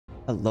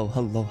Hello,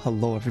 hello,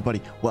 hello everybody.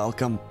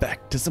 Welcome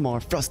back to some more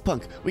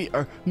FrostPunk. We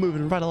are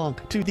moving right along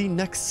to the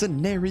next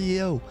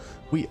scenario.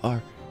 We are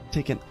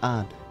taking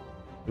on...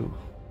 Ooh.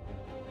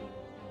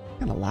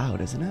 Kinda loud,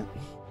 isn't it?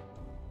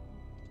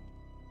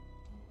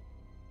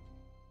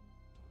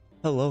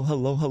 Hello,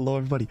 hello, hello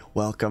everybody.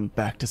 Welcome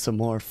back to some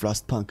more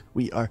FrostPunk.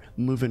 We are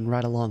moving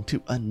right along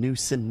to a new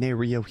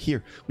scenario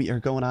here. We are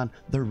going on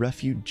the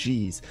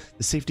refugees.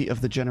 The safety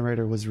of the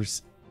generator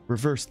was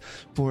reversed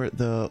for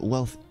the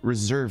wealth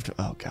reserved.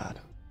 Oh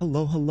god.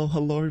 Hello, hello,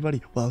 hello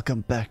everybody.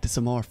 Welcome back to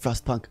some more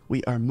FrostPunk.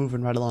 We are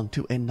moving right along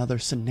to another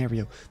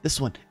scenario. This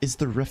one is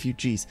the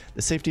refugees.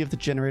 The safety of the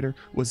generator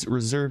was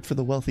reserved for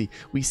the wealthy.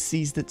 We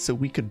seized it so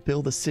we could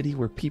build a city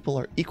where people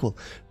are equal.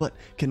 But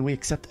can we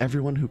accept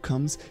everyone who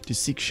comes to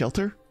seek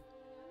shelter?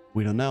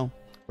 We don't know.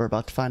 We're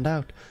about to find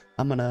out.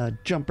 I'm gonna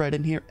jump right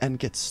in here and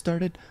get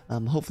started.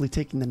 Hopefully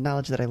taking the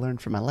knowledge that I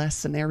learned from my last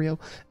scenario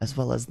as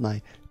well as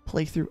my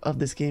playthrough of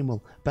this game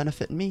will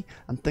benefit me.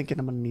 I'm thinking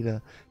I'm gonna need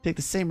to take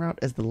the same route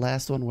as the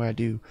last one where I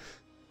do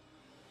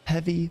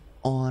heavy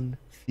on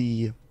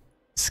the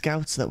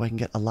scouts so that way I can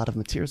get a lot of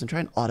materials and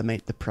try and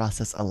automate the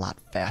process a lot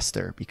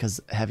faster,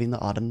 because having the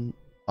automatons,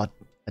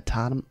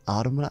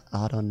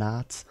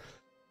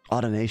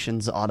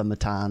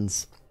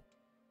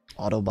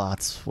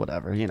 Autobots,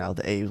 whatever, you know,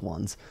 the A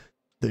ones,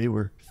 they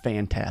were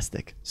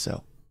fantastic.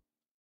 So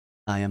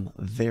I am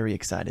very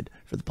excited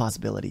for the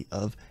possibility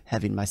of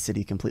having my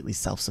city completely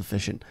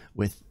self-sufficient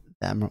with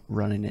them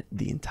running it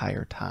the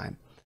entire time.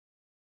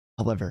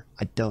 However,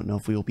 I don't know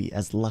if we will be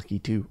as lucky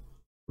to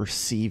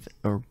receive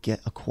or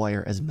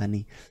acquire as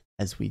many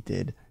as we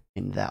did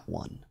in that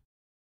one.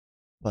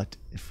 But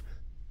if...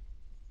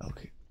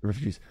 Okay,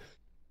 refugees.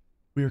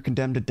 We were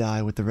condemned to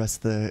die with the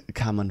rest of the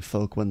common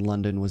folk when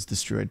London was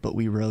destroyed, but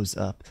we rose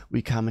up.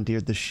 We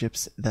commandeered the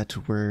ships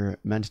that were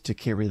meant to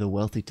carry the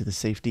wealthy to the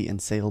safety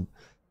and sailed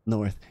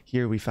north.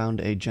 Here we found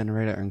a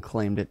generator and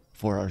claimed it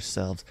for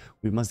ourselves.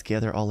 We must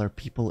gather all our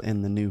people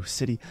in the new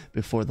city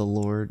before the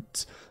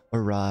lords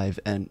arrive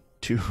and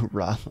to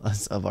rob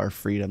us of our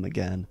freedom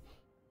again.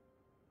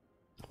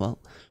 Well,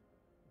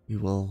 we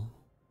will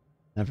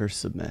never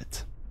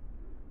submit.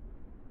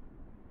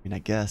 I mean, I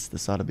guess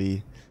this ought to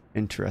be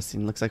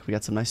interesting. Looks like we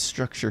got some nice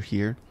structure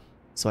here,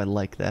 so I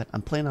like that.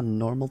 I'm playing on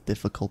normal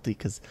difficulty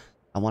because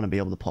I want to be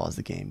able to pause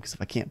the game, because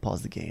if I can't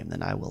pause the game,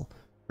 then I will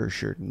for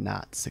sure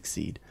not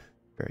succeed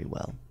very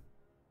well.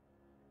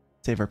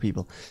 Save our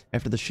people.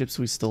 After the ships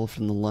we stole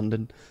from the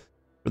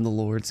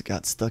lords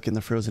got stuck in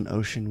the frozen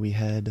ocean, we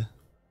headed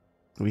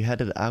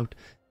out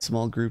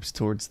small groups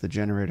towards the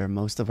generator.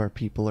 Most of our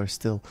people are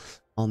still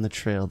on the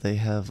trail. They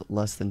have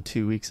less than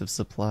 2 weeks of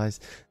supplies,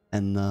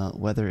 and the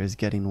weather is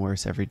getting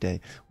worse every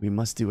day. We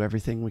must do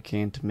everything we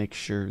can to make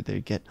sure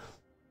they get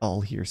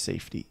all here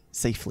safely.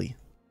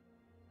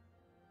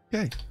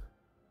 Okay.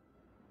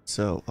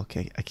 So,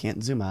 okay, I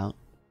can't zoom out.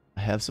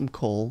 I have some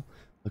coal.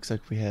 Looks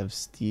like we have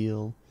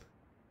steel,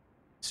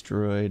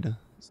 destroyed,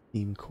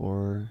 steam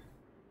core,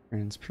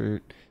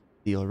 transport,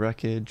 steel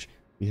wreckage.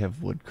 We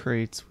have wood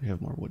crates. We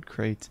have more wood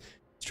crates.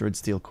 Destroyed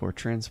steel core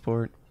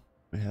transport.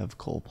 We have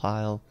coal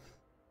pile.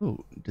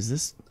 Oh,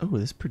 this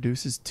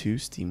produces 2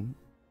 steam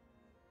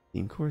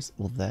cores?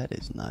 Well, that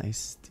is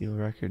nice. Steel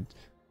record,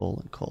 coal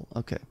and coal.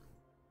 Okay.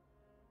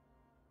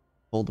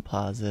 Coal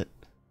deposit.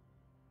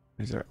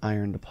 There's our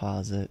iron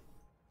deposit.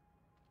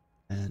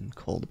 And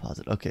coal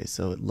deposit. Okay,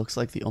 so it looks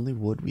like the only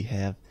wood we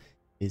have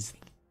is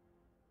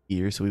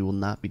here, so we will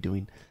not be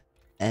doing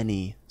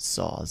any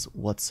saws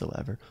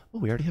whatsoever. Oh,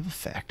 we already have a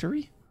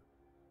factory?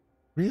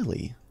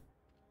 Really?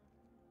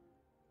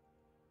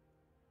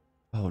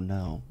 Oh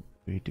no,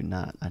 we do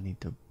not. I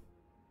need to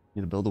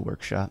build a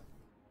workshop.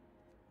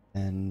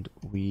 And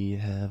we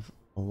have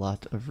a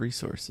lot of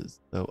resources.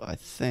 So I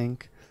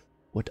think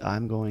what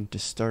I'm going to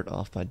start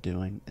off by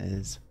doing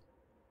is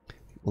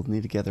we'll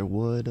need to gather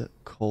wood,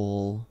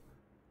 coal.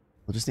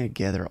 We'll just need to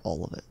gather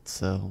all of it.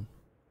 So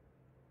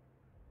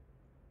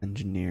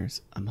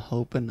engineers, I'm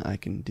hoping I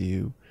can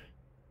do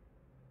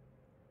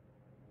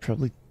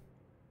probably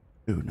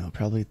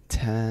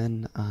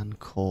 10 on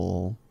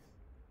coal.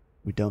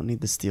 We don't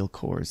need the steel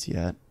cores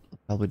yet.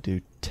 I'll probably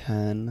do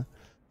 10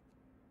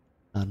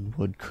 on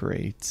wood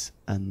crates,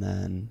 and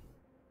then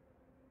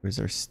where's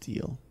our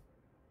steel?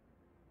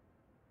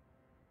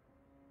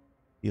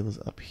 Steel is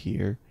up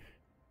here,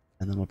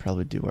 and then we'll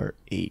probably do our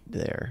 8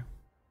 there.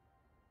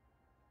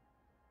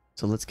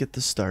 So let's get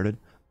this started,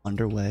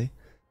 underway.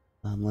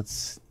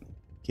 Let's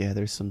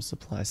gather some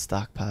supply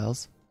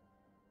stockpiles.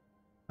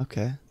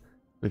 Okay,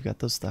 we've got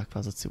those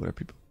stockpiles. Let's see what our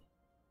people...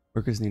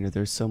 Workers needed.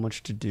 There's so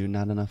much to do,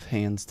 not enough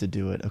hands to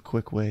do it. A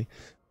quick way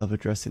of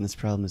addressing this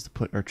problem is to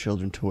put our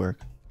children to work.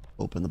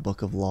 Open the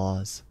book of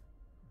laws.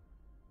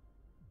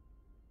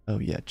 Oh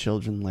yeah,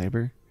 children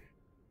labor,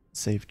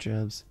 safe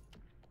jobs,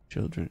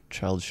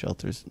 child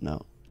shelters.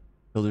 No,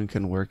 children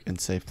can work in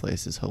safe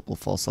places. Hope will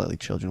fall slightly.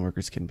 Children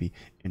workers can be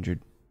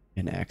injured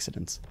in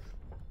accidents.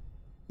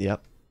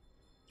 Yep,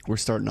 we're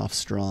starting off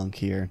strong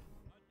here.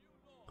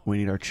 We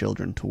need our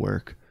children to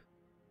work.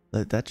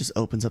 That just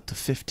opens up to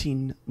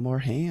 15 more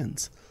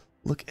hands.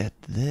 Look at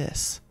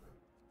this.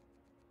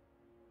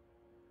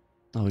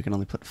 Oh, we can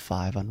only put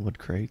 5 on wood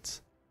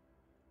crates.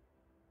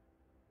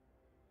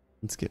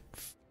 Let's get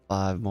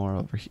 5 more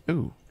over here.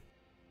 Ooh.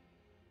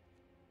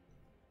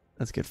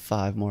 Let's get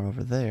 5 more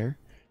over there.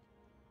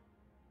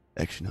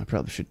 Actually, no, I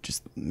probably should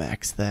just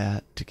max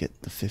that to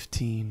get the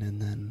 15,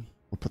 and then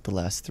we'll put the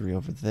last 3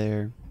 over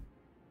there.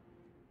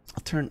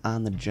 I'll turn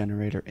on the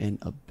generator in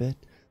a bit.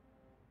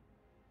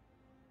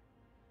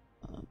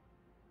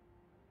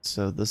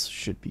 So this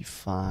should be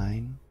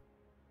fine.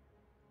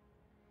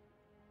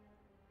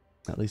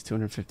 At least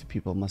 250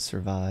 people must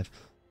survive.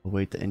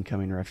 Await the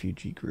incoming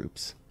refugee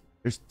groups.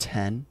 There's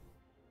 10.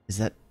 Is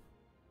that...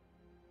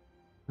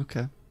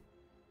 Okay.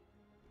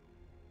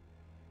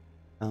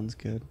 Sounds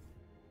good.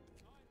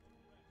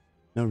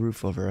 No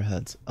roof over our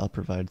heads. I'll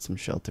provide some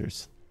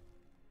shelters.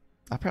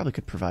 I probably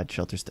could provide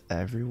shelters to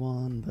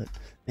everyone, but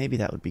maybe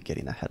that would be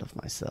getting ahead of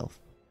myself.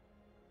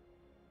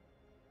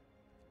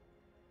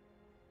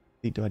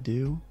 What do I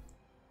do?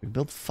 I could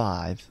build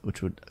 5,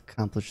 which would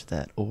accomplish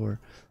that, or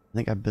I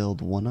think I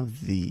build one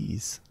of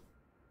these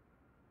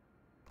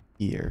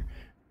here,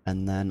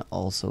 and then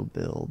also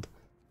build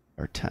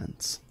our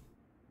tents.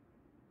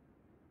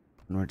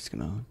 And we're just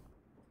gonna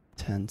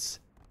tents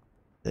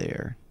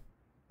there.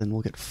 Then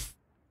we'll get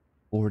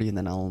 40, and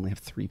then I'll only have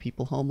 3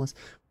 people homeless.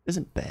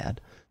 Isn't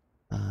bad.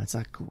 It's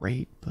not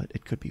great, but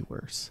it could be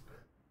worse.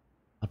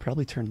 I'll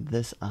probably turn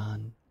this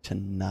on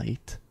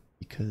tonight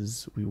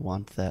because we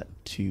want that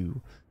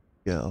to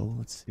go.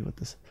 Let's see what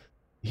this...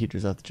 The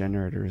heater's off, the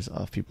generator is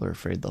off. People are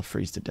afraid they'll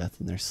freeze to death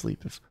in their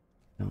sleep if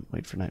they don't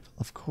wait for nightfall.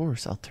 Of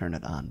course I'll turn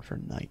it on for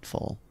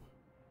nightfall.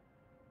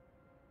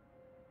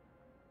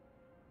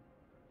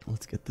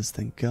 Let's get this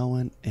thing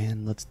going,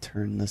 and let's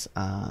turn this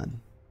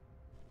on.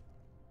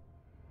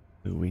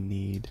 Who we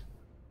need...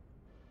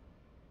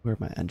 Where are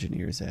my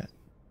engineers at?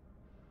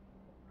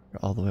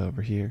 They're all the way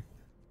over here.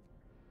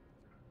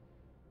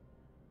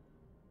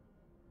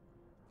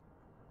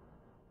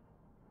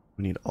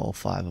 We need all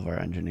 5 of our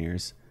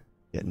engineers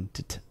getting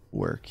to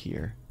work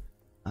here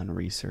on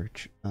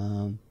research.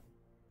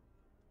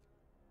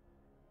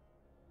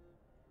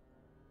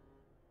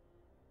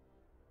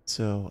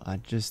 So I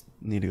just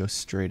need to go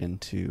straight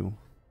into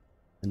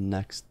the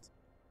next.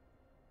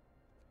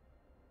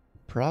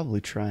 Probably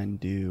try and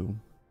do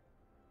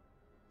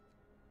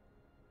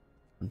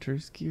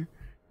hunter's gear.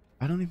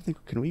 I don't even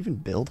think, can we even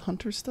build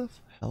hunter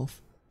stuff?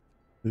 Health,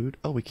 food.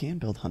 Oh, we can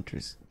build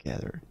hunter's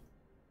gatherer.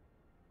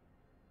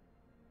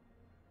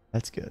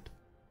 That's good.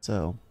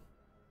 So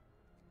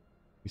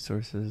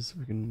resources,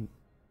 we can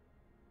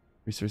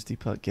resource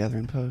depot,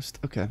 gathering post.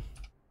 Okay.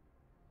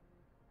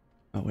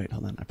 Oh wait,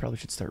 hold on. I probably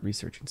should start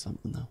researching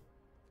something though.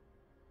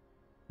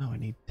 Oh, I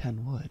need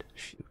 10 wood.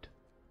 Shoot.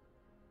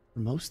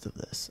 For most of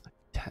this, I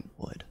need 10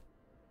 wood.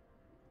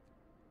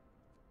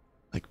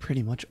 Like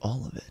pretty much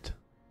all of it.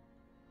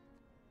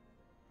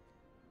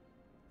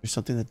 There's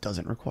something that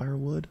doesn't require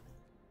wood?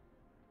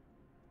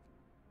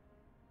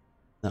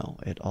 No,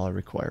 it all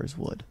requires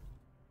wood.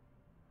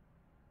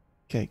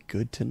 Okay,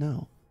 good to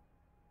know.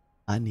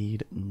 I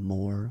need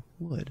more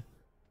wood.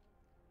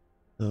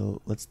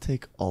 So let's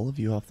take all of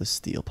you off the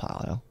steel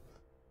pile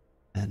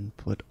and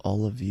put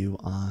all of you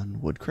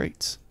on wood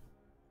crates.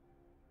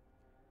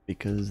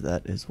 Because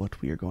that is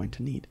what we are going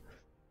to need.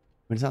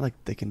 But it's not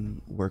like they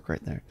can work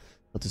right there.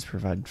 They'll just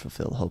provide and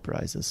fulfill hope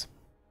rises.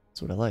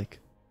 That's what I like.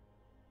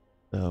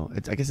 So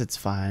I guess it's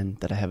fine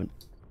that I haven't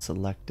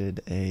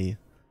selected a...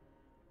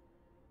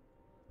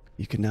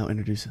 You can now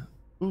introduce...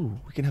 Ooh,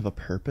 we can have a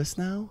purpose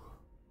now?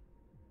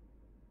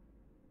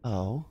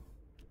 Oh.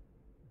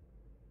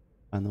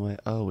 On the way.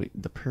 Oh, wait,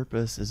 the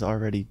purpose is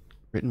already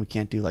written. We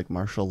can't do like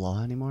martial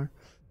law anymore.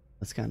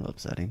 That's kind of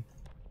upsetting.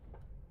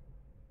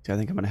 So I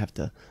think I'm going to have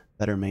to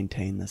better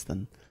maintain this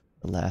than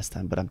the last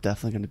time. But I'm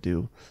definitely going to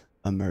do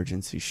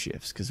emergency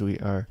shifts because we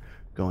are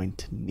going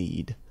to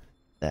need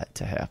that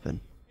to happen.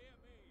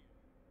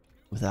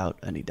 Without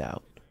any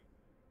doubt.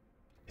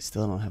 I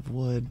still don't have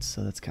wood,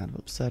 so that's kind of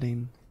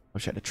upsetting.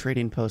 Wish I had a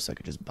trading post so I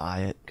could just buy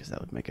it because that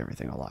would make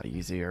everything a lot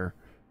easier.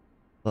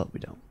 But we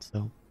don't,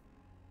 so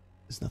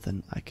there's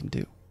nothing I can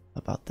do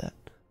about that.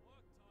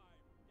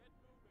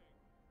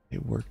 Okay,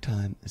 work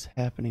time is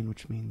happening,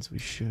 which means we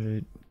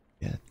should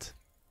get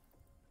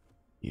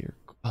here.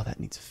 Oh, that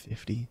needs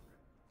 50.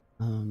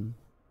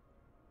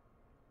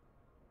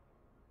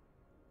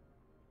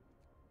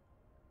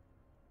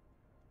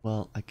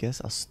 Well, I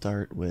guess I'll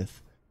start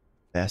with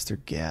faster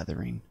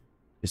gathering,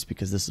 just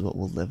because this is what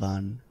we'll live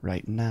on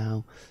right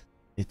now.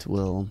 It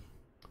will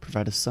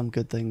provide us some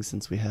good things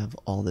since we have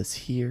all this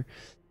here,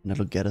 and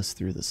it'll get us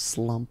through the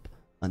slump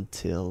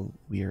until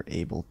we are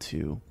able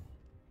to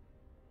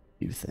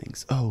do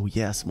things. Oh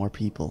yes, more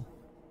people.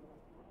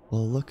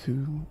 Well, look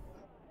who's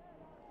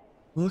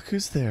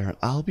there.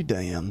 I'll be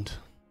damned.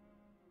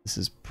 This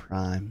is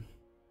prime.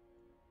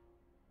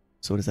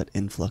 So what is that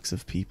influx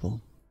of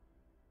people?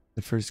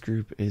 The first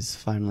group is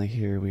finally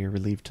here. We are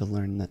relieved to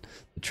learn that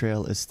the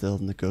trail is still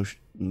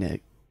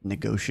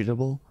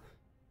negotiable.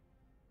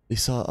 We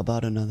saw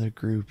about another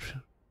group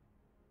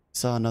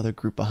Saw another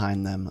group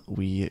behind them.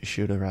 We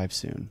should arrive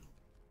soon.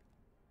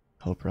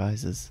 Hope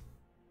rises.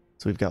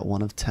 So we've got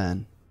 1 of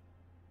 10.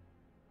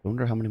 I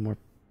wonder how many more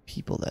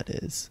people that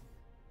is.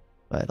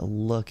 If I had a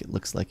look, it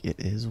looks like it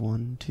is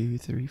 1, 2,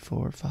 3,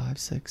 4, 5,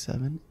 6,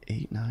 7,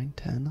 8, 9,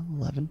 10,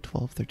 11,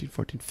 12, 13,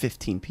 14,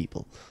 15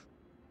 people.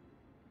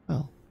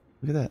 Well,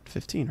 look at that.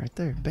 15 right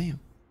there. Bam.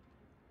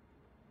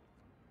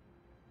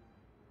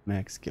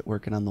 Max, get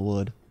working on the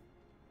wood.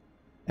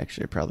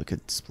 Actually, I probably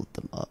could split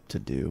them up to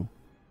do.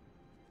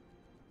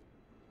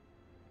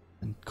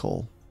 And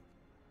coal.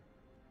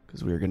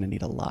 Because we're going to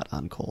need a lot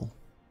on coal.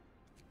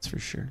 That's for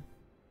sure.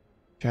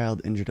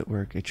 Child injured at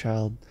work. A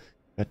child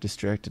got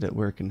distracted at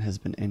work and has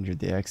been injured.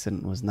 The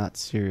accident was not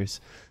serious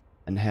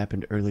and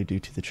happened early due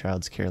to the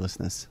child's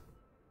carelessness.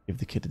 Give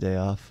the kid a day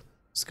off.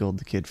 Scold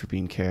the kid for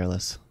being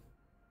careless.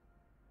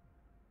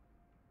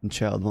 And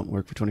child won't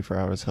work for 24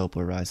 hours. Hope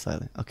will rise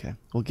slightly. Okay,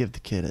 we'll give the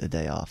kid a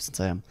day off since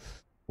I am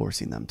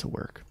forcing them to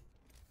work.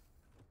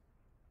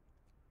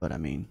 But I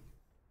mean,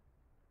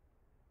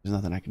 there's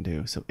nothing I can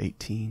do. So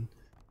 18.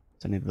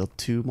 So I need to build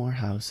 2 more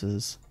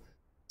houses.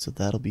 So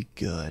that'll be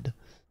good.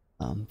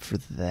 For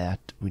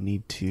that, we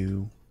need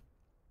to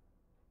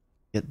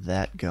get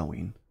that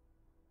going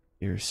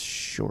here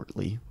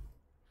shortly.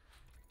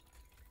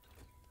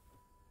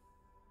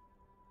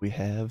 We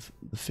have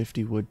the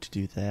 50 wood to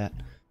do that.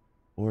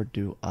 Or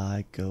do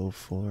I go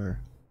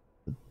for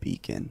the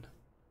beacon?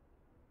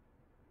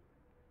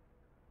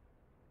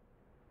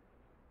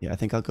 Yeah, I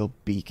think I'll go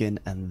beacon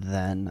and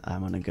then I'm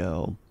going to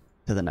go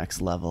to the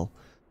next level.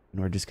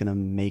 And we're just going to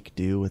make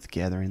do with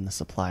gathering the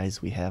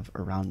supplies we have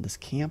around this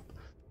camp.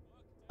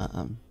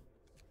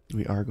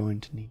 We are going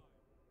to need...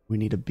 We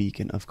need a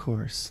beacon, of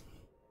course.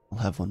 I'll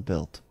have one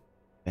built.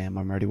 Bam,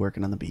 I'm already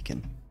working on the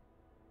beacon.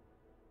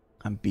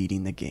 I'm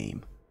beating the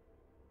game.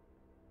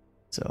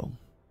 So...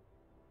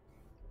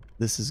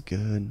 This is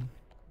good.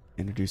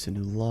 Introduce a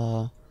new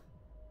law.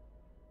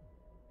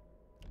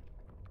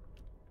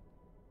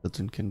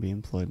 Children can be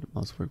employed at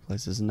most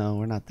workplaces. No,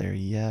 we're not there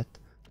yet.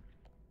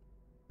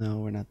 No,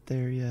 we're not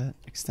there yet.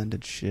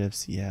 Extended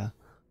shifts, yeah.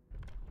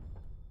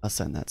 I'll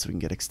send that so we can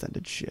get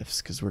extended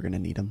shifts because we're going to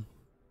need them.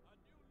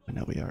 I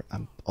know we are.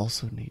 I'm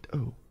also need...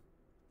 Oh.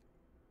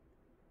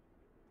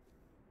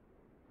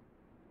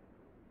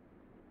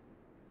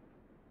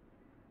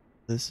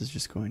 This is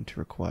just going to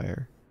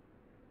require...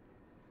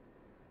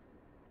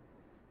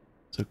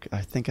 So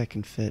I think I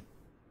can fit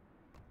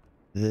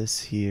this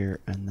here,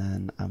 and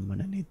then I'm going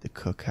to need the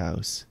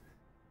cookhouse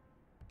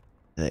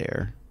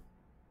there.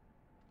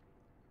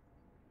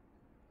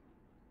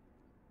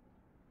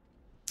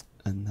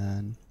 And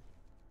then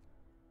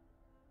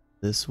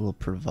this will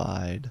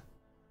provide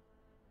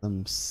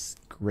some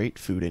great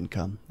food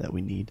income that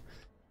we need.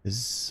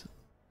 Is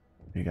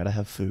you gotta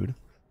have food.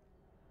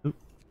 Oop.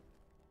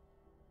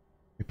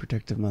 A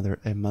protective mother.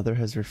 A mother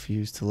has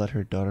refused to let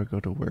her daughter go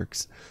to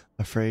works,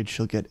 afraid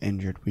she'll get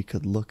injured. We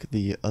could look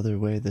the other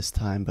way this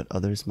time, but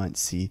others might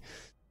see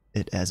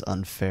it as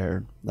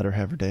unfair. Let her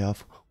have her day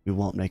off. We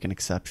won't make an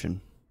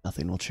exception.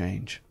 Nothing will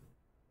change.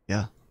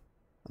 Yeah,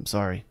 I'm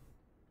sorry.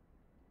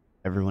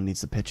 Everyone needs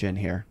to pitch in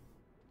here.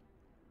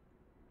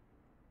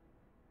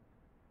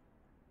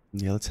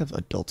 Yeah, let's have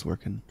adults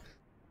working.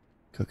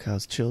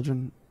 Cookhouse.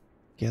 Children,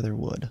 gather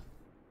wood.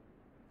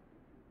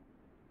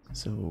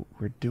 So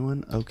we're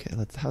doing okay.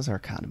 How's our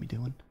economy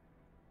doing?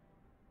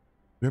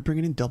 We're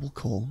bringing in double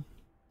coal,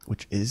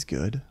 which is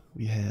good.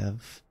 We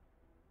have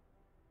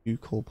 2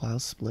 coal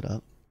piles split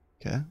up.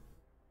 Okay.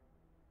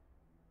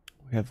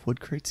 We have wood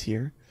crates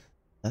here.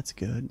 That's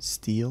good.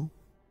 Steel.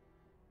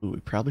 Ooh, we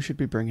probably should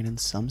be bringing in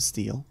some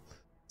steel.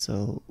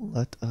 So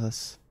let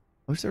us...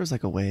 I wish there was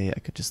like a way I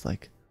could just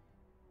like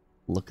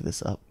look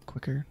this up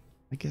quicker,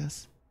 I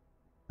guess.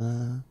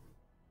 Maybe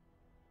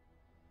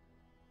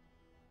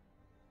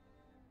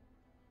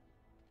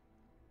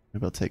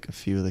I'll take a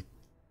few of the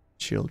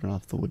children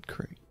off the wood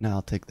crate. Now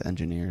I'll take the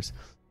engineers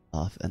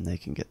off and they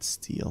can get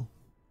steel.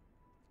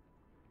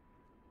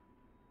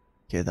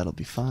 Okay, that'll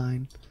be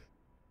fine.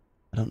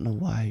 I don't know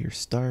why you're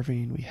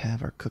starving. We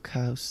have our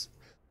cookhouse.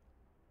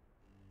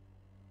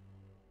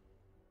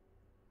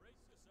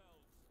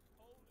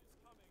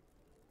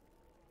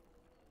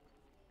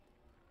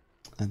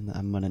 And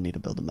I'm gonna need to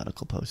build a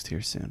medical post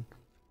here soon.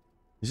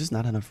 There's just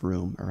not enough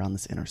room around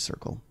this inner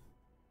circle.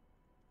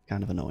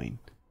 Kind of annoying,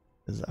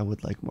 because I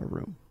would like more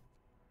room.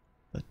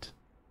 But...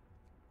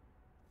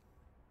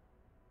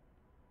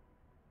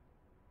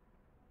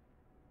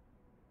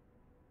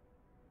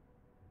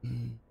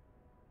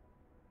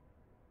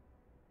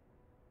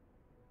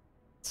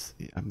 Let's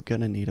see, I'm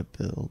gonna need a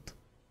build.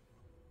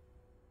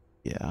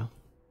 Yeah.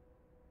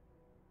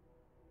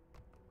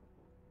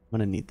 I'm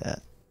gonna need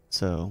that.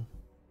 So...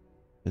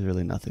 there's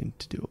really nothing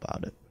to do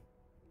about it.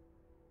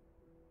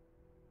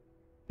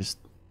 Just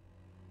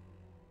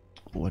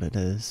what it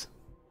is.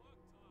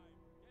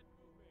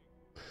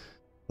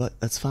 But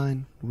that's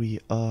fine. We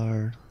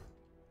are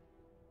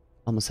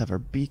almost have our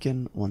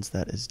beacon. Once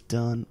that is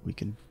done, we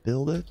can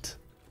build it,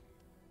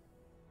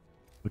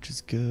 which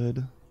is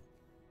good.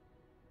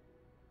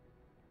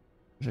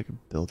 Wish I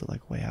could build it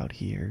like way out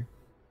here.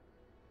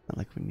 Not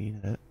like we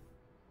need it.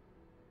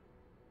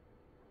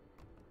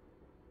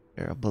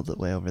 Here, I'll build it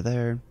way over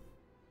there.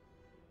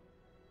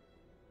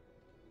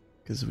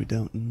 Because we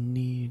don't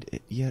need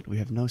it yet. We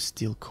have no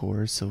steel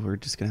cores, so we're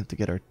just gonna have to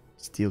get our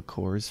steel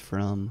cores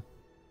from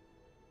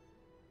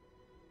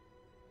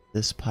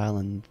this pile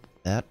and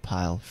that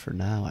pile for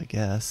now, I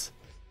guess.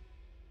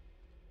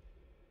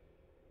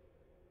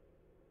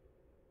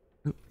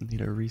 Oop,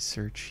 need our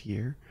research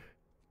here.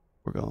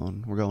 We're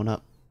going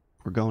up.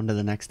 We're going to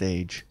the next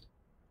age,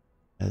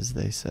 as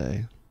they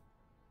say.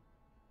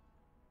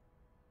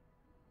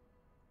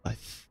 I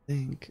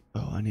think,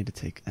 oh, I need to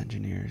take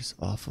engineers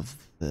off of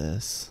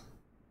this.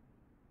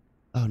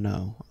 Oh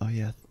no, oh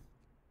yeah.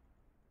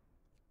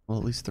 Well,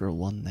 at least throw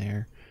one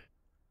there.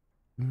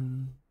 We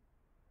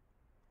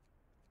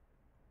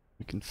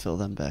can fill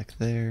them back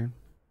there.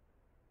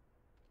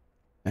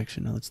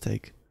 Actually, no, let's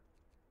take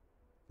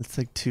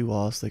two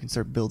off so they can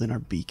start building our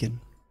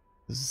beacon.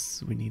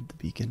 Because we need the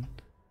beacon.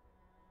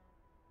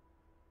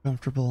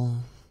 Comfortable.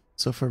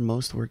 So for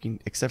most working,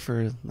 except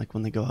for like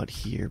when they go out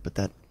here, but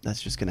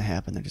that's just gonna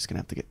happen. They're just gonna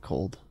have to get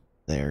cold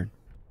there.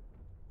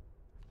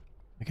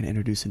 I can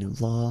introduce a new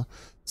law.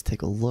 Let's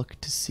take a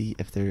look to see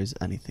if there is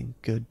anything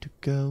good to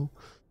go.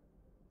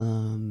 I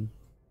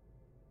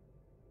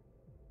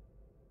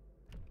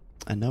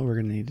know we're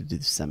gonna need to do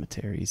the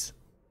cemeteries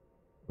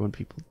when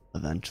people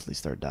eventually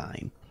start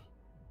dying.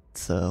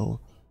 So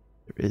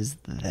there is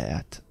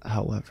that.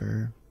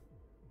 However,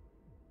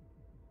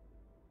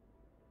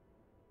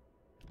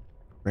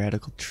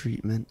 radical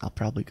treatment, I'll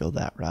probably go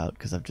that route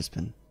because I've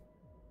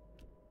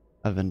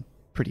been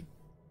pretty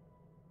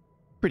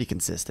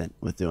consistent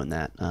with doing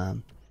that.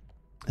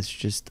 It's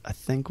just, I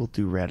think we'll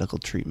do radical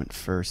treatment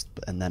first,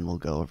 and then we'll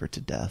go over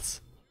to deaths.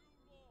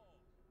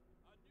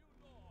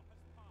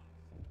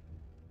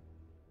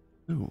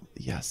 Oh,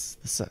 yes,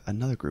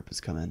 another group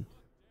has come in.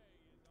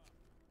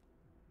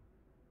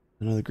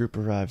 Another group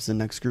arrives. The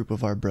next group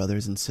of our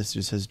brothers and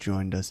sisters has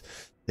joined us.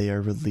 They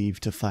are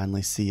relieved to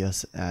finally see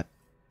us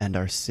and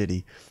our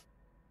city.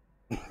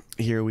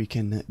 Here we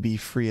can be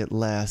free at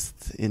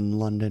last. In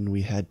London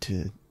we had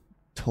to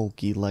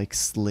Tolkien like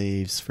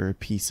slaves for a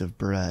piece of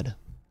bread.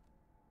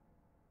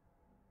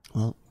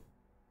 Well,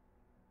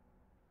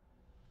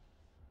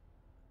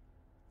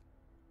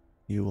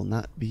 you will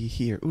not be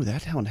here. Ooh,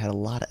 that town had a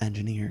lot of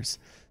engineers.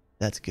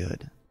 That's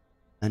good.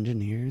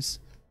 Engineers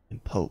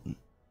and potent.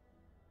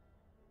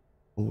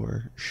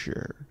 For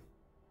sure.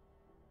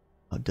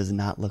 Oh, it does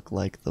not look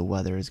like the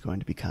weather is going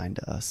to be kind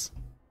to us.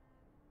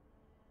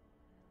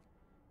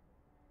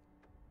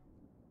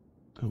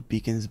 Oh,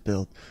 beacon is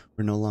built.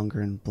 We're no longer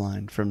in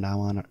blind. From now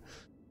on,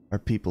 our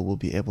people will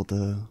be able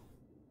to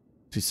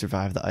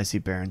survive the icy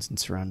barrens and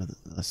surround us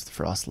with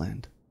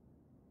Frostland.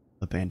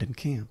 Abandoned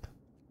camp.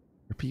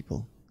 For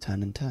people,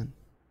 10 and 10.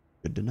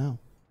 Good to know.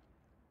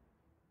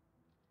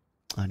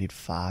 I need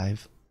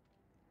 5.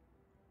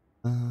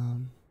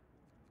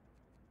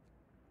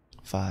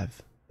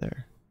 5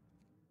 there.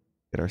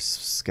 Get our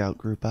scout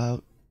group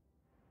out.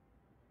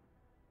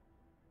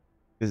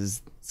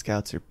 Because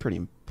scouts are pretty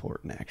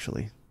important,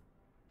 actually.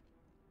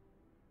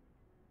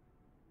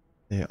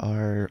 They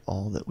are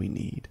all that we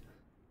need.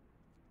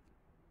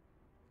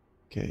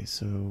 Okay,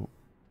 so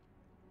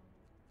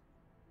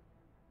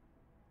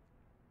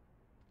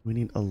we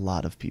need a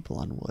lot of people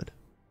on wood.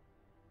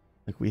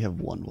 Like, we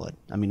have 1 wood.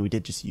 I mean, we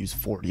did just use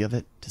 40 of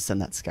it to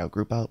send that scout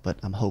group out, but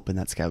I'm hoping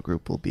that scout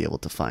group will be able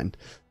to find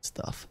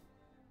stuff.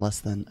 Less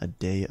than a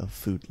day of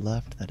food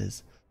left. That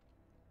is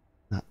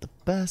not the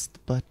best,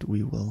 but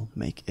we will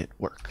make it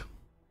work.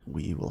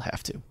 We will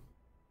have to.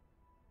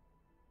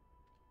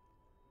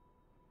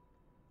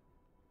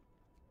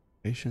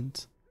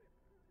 Patience.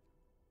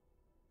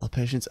 All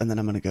patience, and then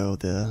I'm gonna go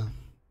the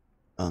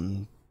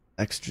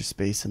extra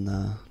space in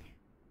the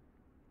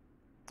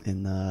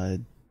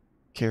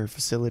care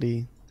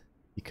facility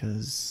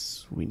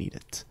because we need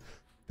it.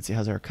 Let's see,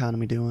 how's our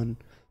economy doing?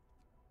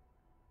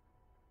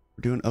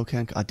 We're doing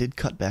okay. I did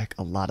cut back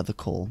a lot of the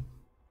coal.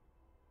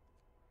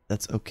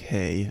 That's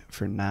okay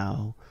for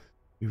now.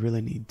 We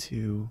really need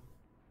to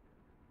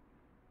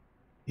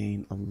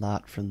gain a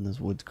lot from those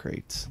wood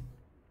crates.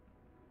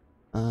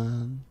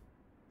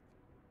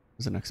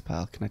 Where's the next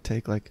pile? Can I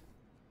take like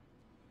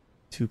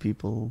 2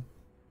 people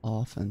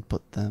off and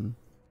put them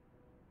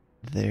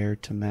there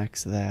to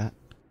max that?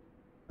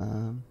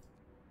 Okay,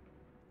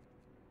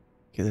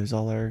 there's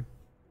all our...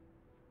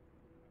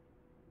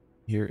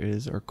 Here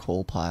is our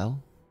coal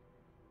pile.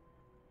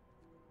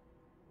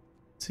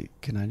 Let's see,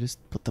 can I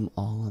just put them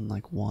all in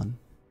like 1?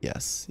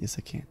 Yes, yes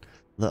I can.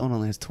 That one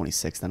only has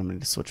 26, then I'm going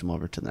to switch them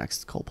over to the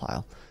next coal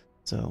pile.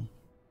 So,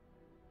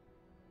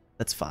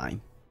 that's fine.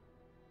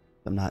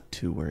 I'm not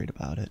too worried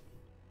about it.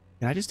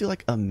 Can I just do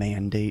like a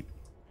mandate?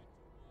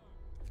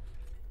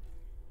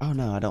 Oh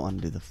no, I don't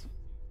want to do the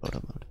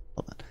photo mode.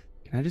 Hold on.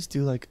 Can I just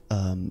do like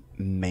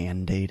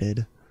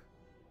mandated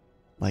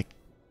like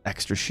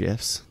extra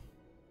shifts?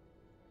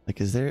 Like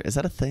is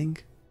that a thing?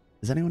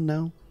 Does anyone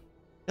know?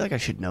 I feel like I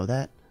should know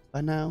that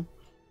by now,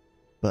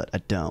 but I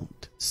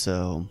don't.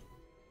 So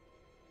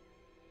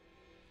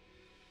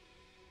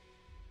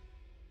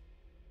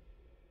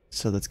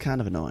So that's kind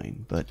of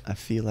annoying, but I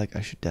feel like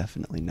I should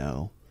definitely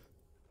know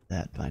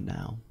that by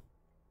now.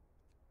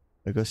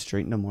 Do I go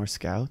straight into more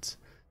scouts?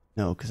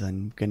 No, because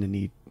I'm gonna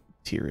need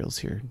materials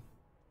here.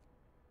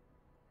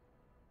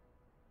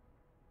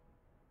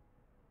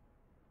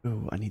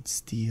 Oh, I need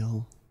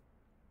steel.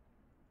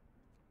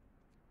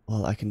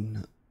 Well, I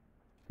can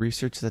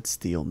research that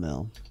steel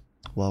mill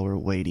while we're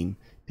waiting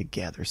to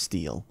gather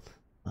steel.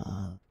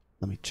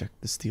 Let me check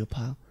the steel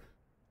pile.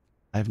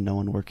 I have no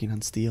one working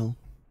on steel.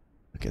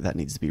 Okay, that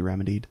needs to be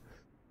remedied.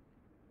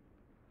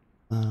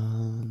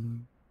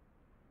 Man,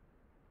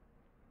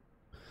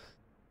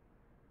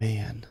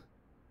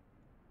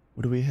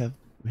 what do we have?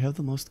 We have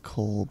the most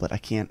coal, but I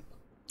can't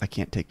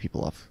take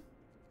people off.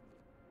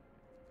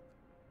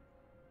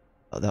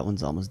 Oh, that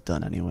one's almost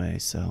done anyway,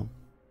 so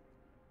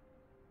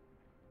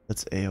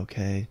that's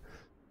a-okay.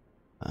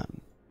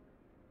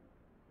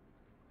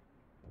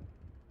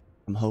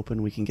 I'm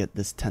hoping we can get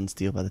this 10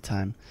 steel by the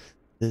time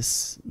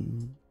this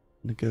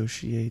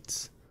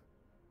negotiates.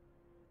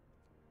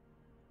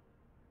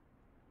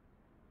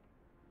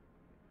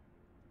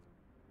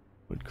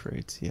 Wood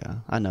crates, yeah.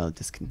 I know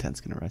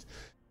discontent's gonna rise.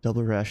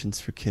 Double rations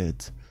for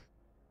kids.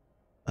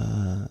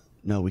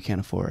 No, we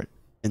can't afford it.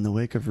 In the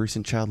wake of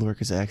recent child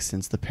workers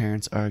accidents, the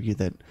parents argue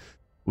that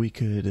we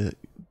could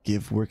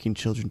give working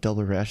children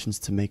double rations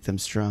to make them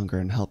stronger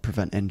and help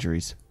prevent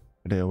injuries.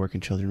 Today, working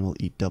children will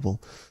eat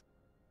double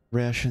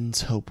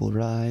rations. Hope will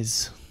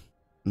rise.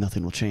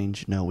 Nothing will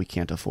change. No, we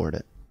can't afford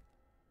it.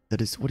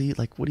 That is, what do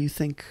you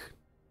think?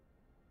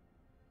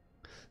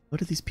 What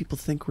do these people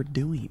think we're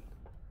doing?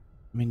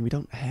 I mean, we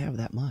don't have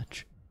that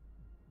much.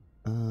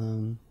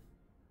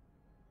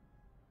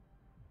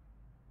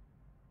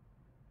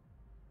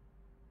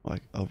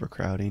 Like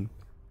overcrowding.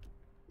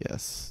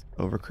 Yes,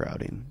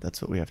 overcrowding.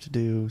 That's what we have to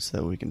do so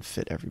that we can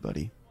fit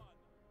everybody.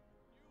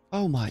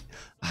 Oh my,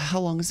 how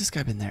long has this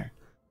guy been there?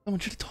 Someone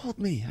should have told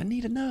me. I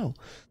need to know.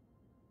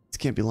 This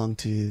can't belong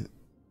to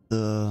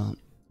the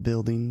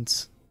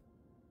buildings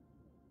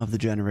of the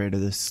generator.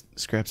 The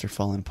scraps are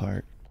falling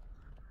apart.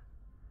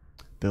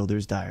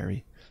 Builder's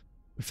diary.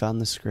 We found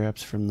the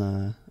scraps from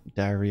the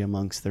diary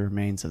amongst the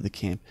remains of the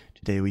camp.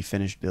 Today we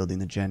finished building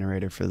the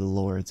generator for the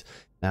lords.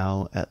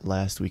 Now at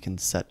last we can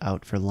set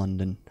out for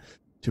London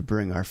to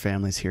bring our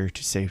families here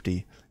to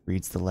safety.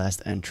 Reads the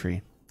last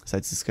entry.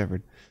 Sites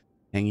discovered.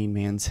 Hanging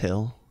Man's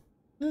Hill.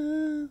 I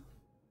don't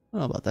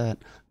know about that.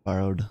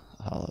 Borrowed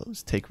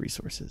hollows. Take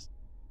resources.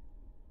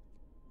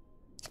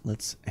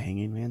 Let's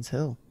Hanging Man's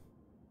Hill.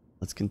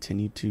 Let's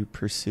continue to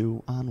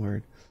pursue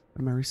onward.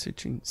 What am I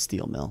researching?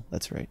 Steel mill.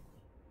 That's right.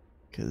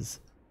 Because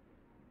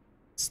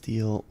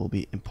steel will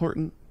be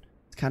important.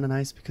 It's kind of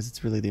nice because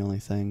it's really the only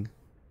thing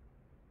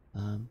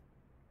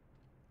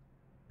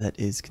that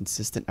is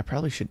consistent. I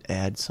probably should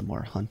add some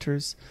more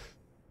hunters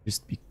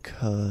just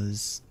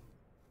because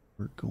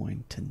we're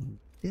going to need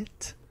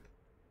it.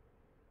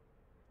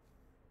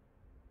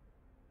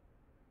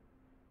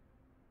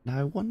 Now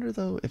I wonder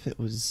though if it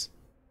was,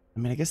 I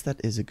mean, I guess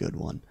that is a good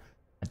one.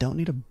 I don't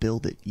need to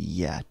build it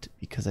yet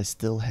because I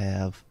still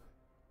have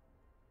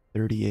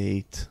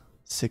 38,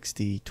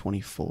 60,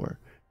 24.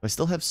 I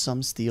still have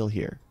some steel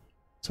here.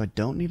 So I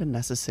don't need to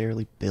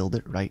necessarily build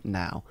it right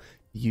now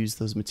to use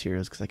those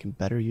materials because I can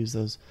better use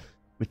those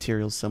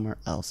materials somewhere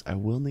else. I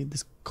will need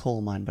this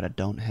coal mine, but I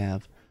don't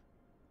have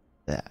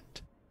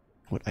that.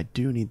 What I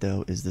do need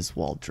though is this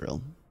wall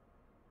drill,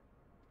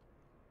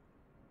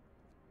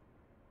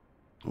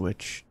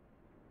 which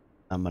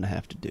I'm gonna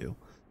have to do.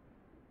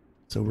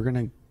 So we're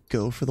gonna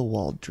go for the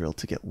wall drill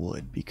to get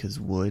wood because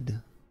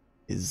wood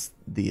is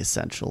the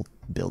essential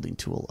building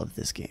tool of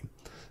this game.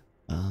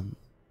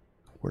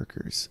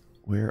 Workers.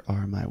 Where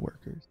are my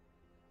workers?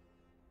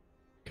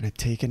 Can I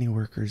take any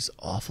workers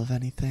off of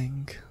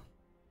anything?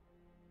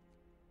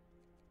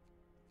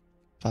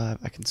 5.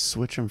 I can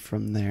switch them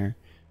from there.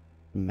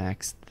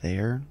 Max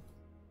there.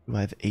 Do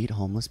I have 8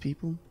 homeless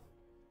people?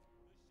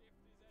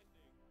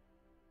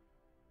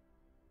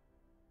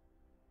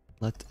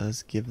 Let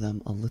us give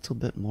them a little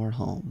bit more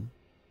home.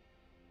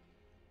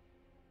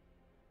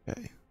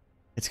 Okay.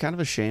 It's kind of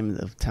a shame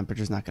that the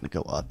temperature's not going to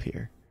go up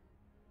here.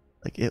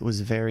 Like, it was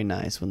very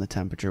nice when the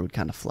temperature would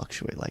kind of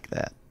fluctuate like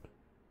that.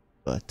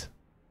 But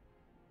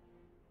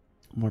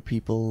more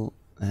people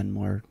and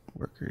more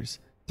workers.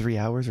 3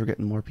 hours, we're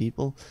getting more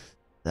people.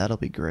 That'll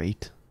be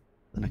great.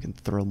 Then I can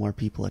throw more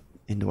people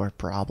into our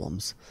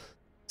problems.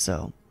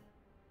 So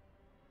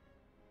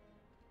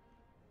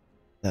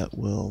that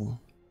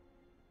will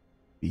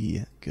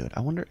be good.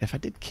 I wonder if I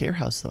did care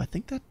house though. I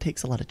think that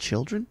takes a lot of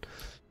children,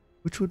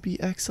 which would be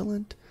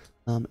excellent.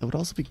 It would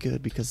also be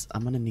good because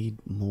I'm gonna need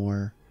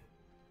more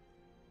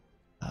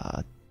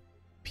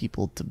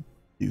people to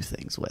do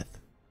things with,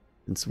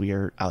 since we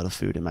are out of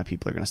food and my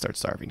people are gonna start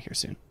starving here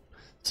soon.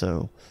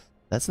 So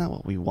that's not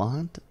what we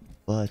want,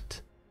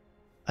 but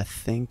I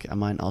think I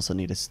might also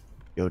need to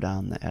go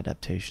down the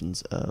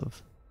adaptations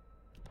of.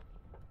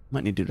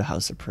 Might need to do the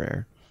House of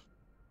Prayer,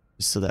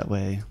 just so that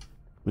way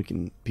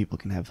people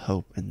can have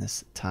hope in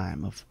this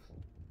time of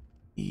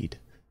need.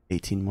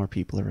 18 more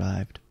people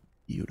arrived.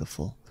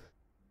 Beautiful.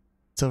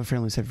 Several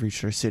families have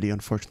reached our city.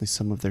 Unfortunately,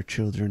 some of their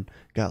children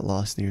got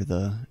lost near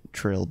the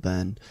trail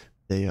bend.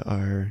 They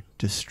are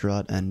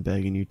distraught and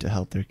begging you to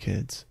help their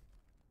kids.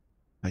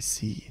 I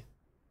see.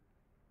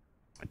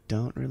 I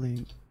don't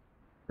really...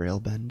 Trail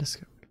bend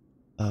discovered.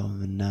 Oh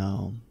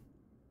no.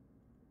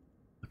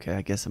 Okay,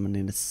 I guess I'm gonna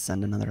need to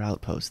send another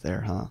outpost there,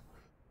 huh?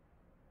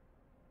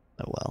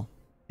 Oh well.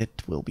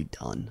 It will be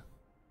done.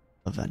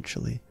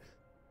 Eventually.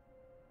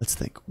 Let's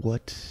think.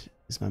 What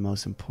is my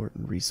most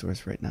important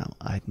resource right now?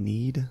 I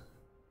need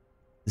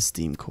the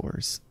steam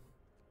cores.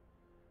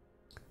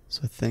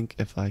 So I think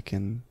if I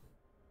can...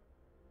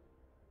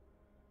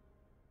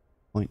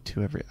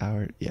 0.2 every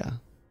hour, yeah.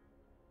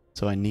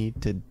 So I need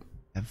to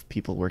have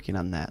people working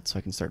on that so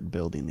I can start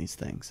building these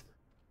things.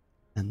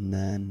 And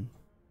then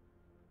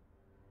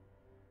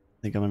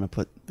I think I'm gonna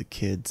put the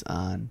kids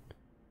on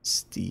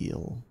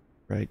steel,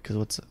 right?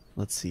 Because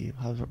let's see,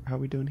 how are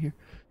we doing here?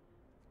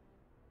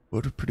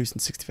 What we're producing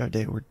 65 a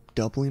day. We're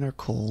doubling our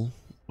coal,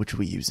 which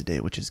we use a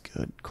day, which is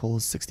good. Coal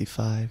is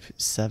 65,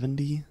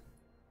 70.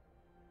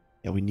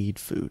 Yeah, we need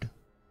food.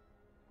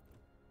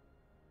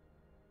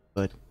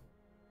 But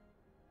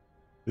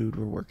food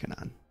we're working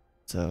on.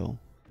 So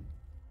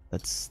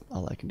that's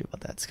all I can do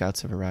about that.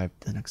 Scouts have arrived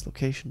at the next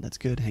location. That's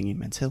good. Hanging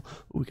Man's Hill.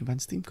 Ooh, we can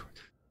find steam core.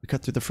 We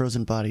cut through the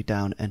frozen body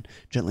down and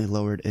gently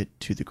lowered it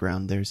to the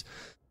ground. There's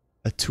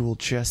a tool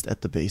chest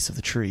at the base of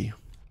the tree.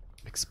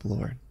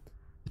 Explore.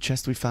 The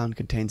chest we found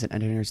contains an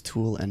engineer's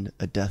tool and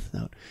a death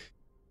note.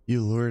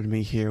 You lured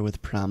me here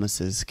with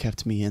promises,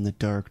 kept me in the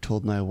dark,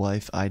 told my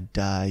wife I'd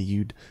die.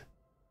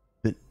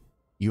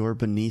 You're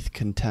beneath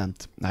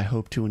contempt. I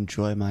hope to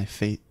enjoy my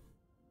fate.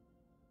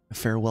 A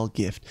farewell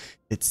gift.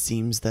 It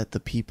seems that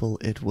the people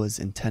it was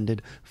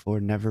intended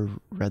for never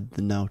read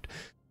the note,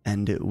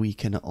 and we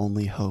can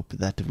only hope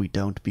that we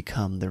don't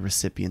become the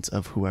recipients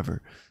of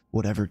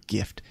whatever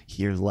gift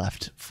here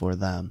left for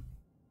them.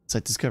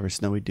 Site discover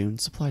Snowy Dune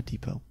Supply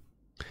Depot.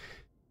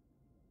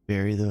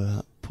 Bury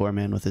the poor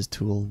man with his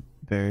tool.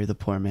 Bury the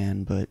poor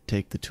man, but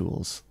take the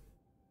tools.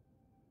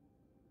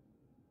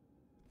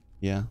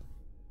 Yeah,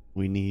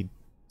 we need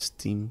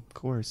steam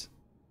cores.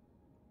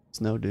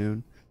 Snow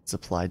Dune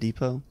Supply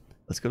Depot.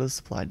 Let's go to the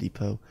supply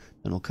depot,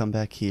 then we'll come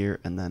back here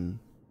and then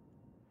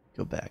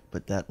go back.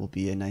 But that will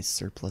be a nice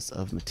surplus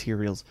of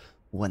materials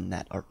when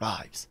that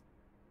arrives,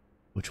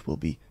 which will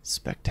be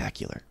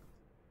spectacular.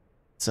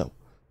 So,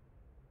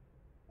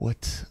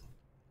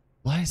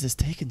 why is this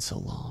taking so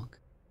long?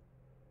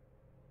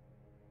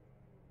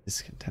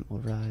 Discontent will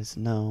rise.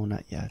 No,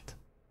 not yet.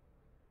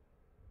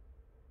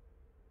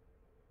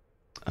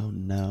 Oh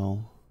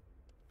no.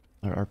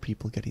 Are our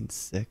people getting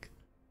sick?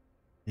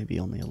 Maybe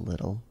only a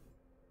little.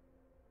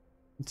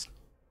 It's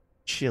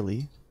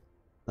chilly.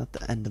 Not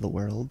the end of the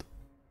world.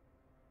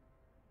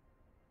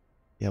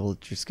 Yeah, we're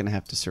just gonna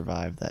have to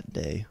survive that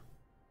day.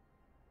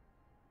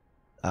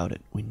 Without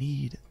it. I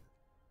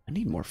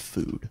need more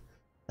food.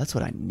 That's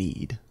what I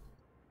need.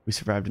 We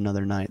survived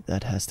another night.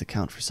 That has to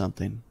count for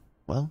something.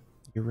 Well,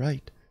 you're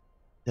right.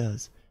 It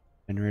does.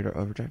 Generator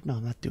overdrive? No,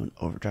 I'm not doing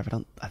overdrive.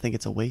 I think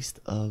it's a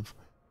waste of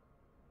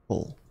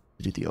coal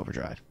to do the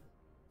overdrive.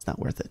 It's not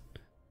worth it.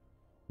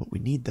 What we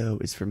need, though,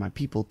 is for my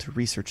people to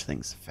research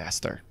things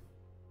faster.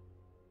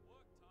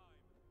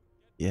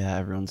 Yeah,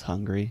 everyone's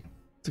hungry.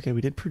 It's okay,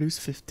 we did produce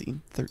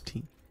 15,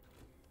 13.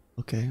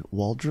 Okay,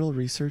 wall drill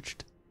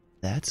researched.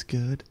 That's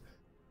good.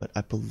 But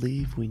I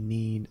believe we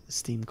need a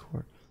steam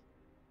core.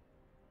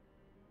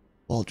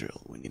 Wall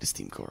drill, we need a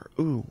steam core.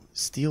 Ooh,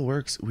 steel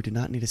works, we do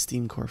not need a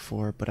steam core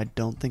for, but I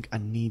don't think I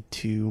need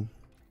to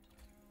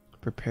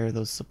prepare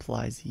those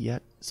supplies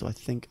yet. So I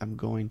think I'm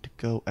going to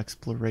go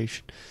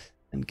exploration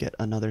and get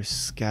another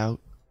scout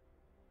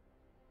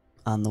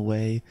on the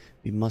way.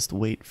 We must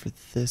wait for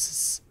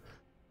this.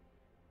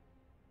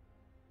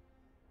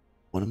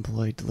 One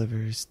employee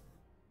delivers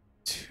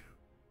two.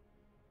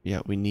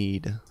 Yeah, we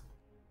need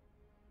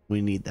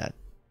that.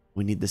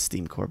 We need the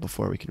steam core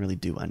before we can really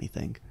do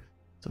anything.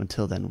 So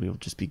until then, we will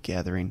just be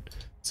gathering.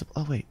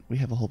 Oh wait, we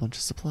have a whole bunch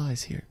of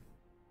supplies here.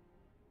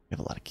 We have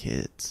a lot of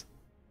kids.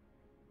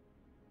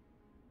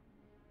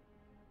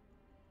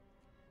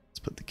 Let's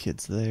put the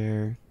kids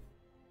there.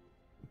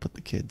 Put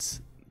the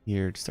kids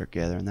here to start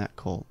gathering that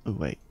coal. Oh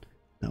wait,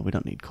 no, we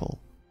don't need coal.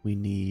 We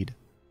need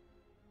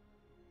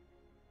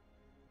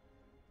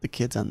the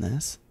kids on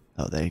this.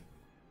 Oh, they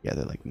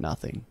gather like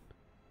nothing.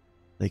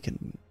 They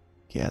can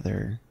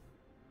gather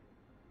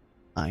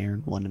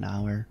iron 1 an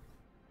hour.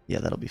 Yeah,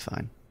 that'll be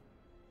fine.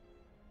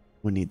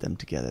 We need them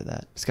to gather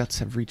that. Scouts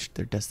have reached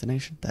their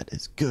destination. That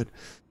is good.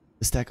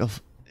 The stack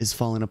is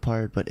falling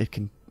apart, but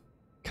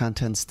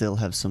contents still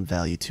have some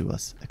value to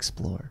us.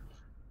 Explore.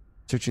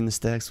 Searching the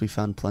stacks, we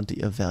found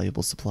plenty of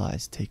valuable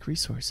supplies. Take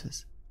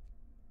resources.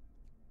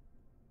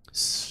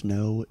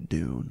 Snow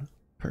Dune.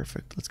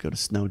 Perfect. Let's go to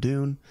Snow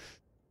Dune.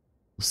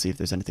 We'll see if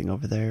there's anything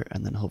over there,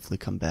 and then hopefully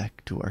come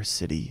back to our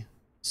city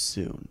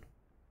soon.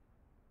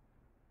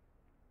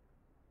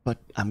 But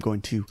I'm going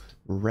to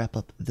wrap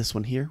up this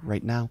one here.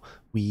 Right now,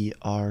 we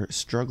are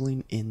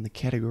struggling in the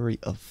category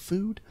of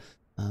food,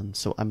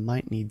 so I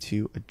might need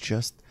to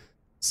adjust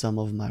some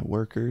of my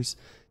workers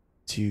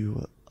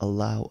to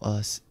allow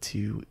us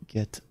to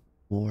get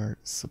more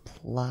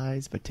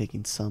supplies by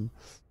taking some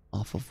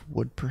off of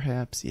wood,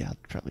 perhaps. Yeah, I'll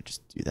probably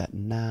just do that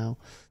now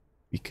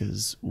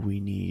because we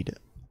need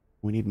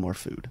more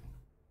food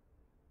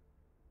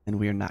and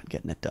we are not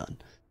getting it done.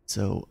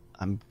 So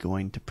I'm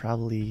going to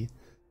probably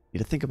need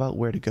to think about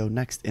where to go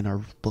next in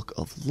our book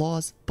of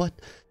laws, but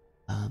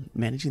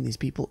managing these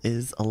people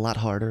is a lot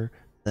harder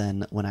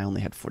than when I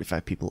only had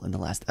 45 people in the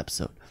last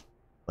episode.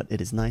 But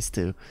it is nice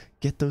to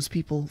get those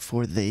people,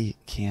 for they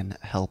can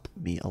help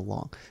me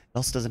along. It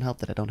also doesn't help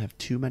that I don't have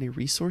too many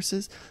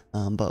resources,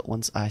 but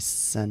once I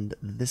send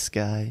this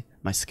guy,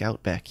 my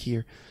scout, back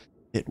here,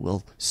 it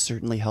will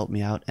certainly help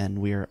me out, and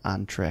we're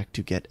on track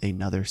to get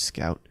another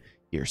scout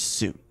here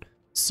soon.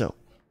 So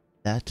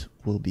that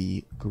will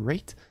be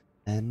great,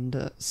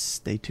 and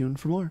stay tuned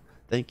for more.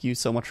 Thank you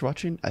so much for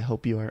watching. I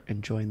hope you are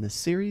enjoying this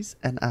series,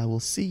 and I will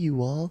see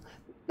you all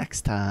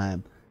next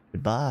time.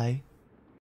 Goodbye.